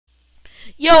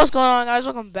Yo, what's going on, guys?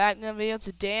 Welcome back to the video.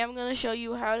 Today I'm gonna show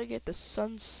you how to get the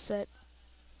Sunset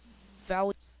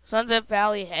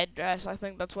Valley headdress. I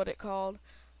think that's what it called.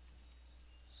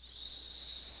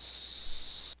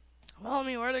 Tell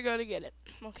me where to go to get it.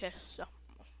 Okay, so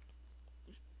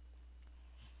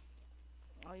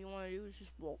all you want to do is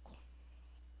just walk,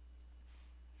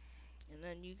 and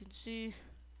then you can see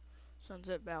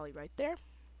Sunset Valley right there.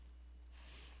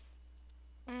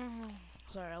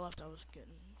 Sorry, I left. I was getting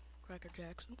Cracker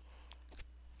Jackson.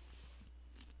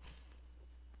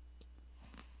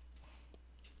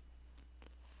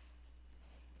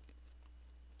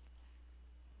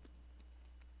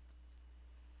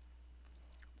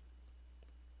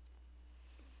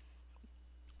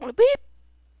 Beep.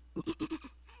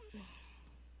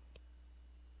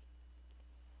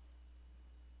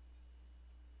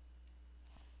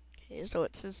 Okay, so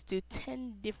it says do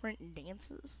 10 different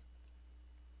dances.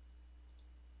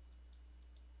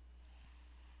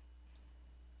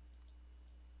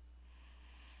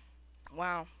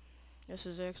 Wow, this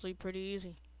is actually pretty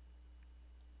easy.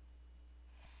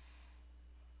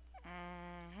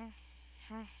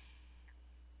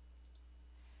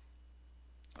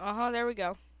 There we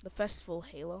go. The festival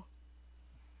halo.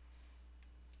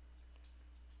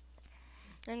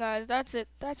 And guys, that's it.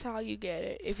 That's how you get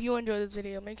it. If you enjoyed this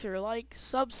video, make sure to like,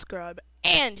 subscribe,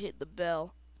 and hit the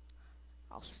bell.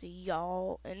 I'll see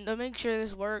y'all. And to make sure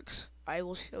this works, I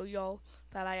will show y'all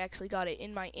that I actually got it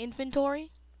in my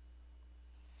inventory.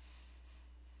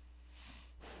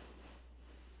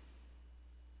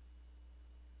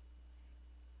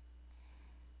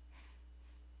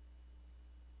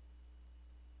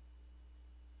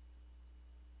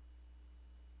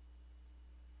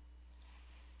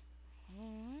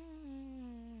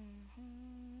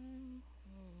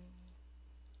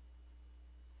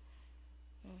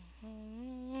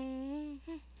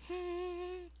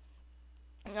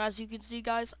 As you can see,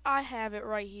 guys, I have it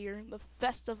right here, the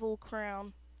festival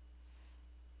crown.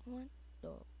 What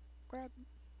the crap?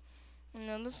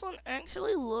 Now this one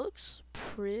actually looks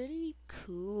pretty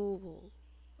cool.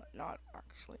 Not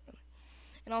actually.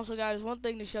 And also, guys, one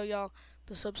thing to show y'all,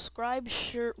 the subscribe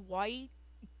shirt white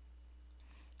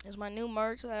is my new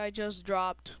merch that I just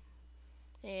dropped.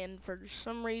 And for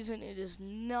some reason, it is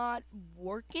not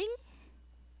working.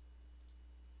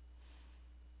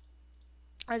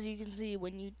 As you can see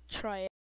when you try it.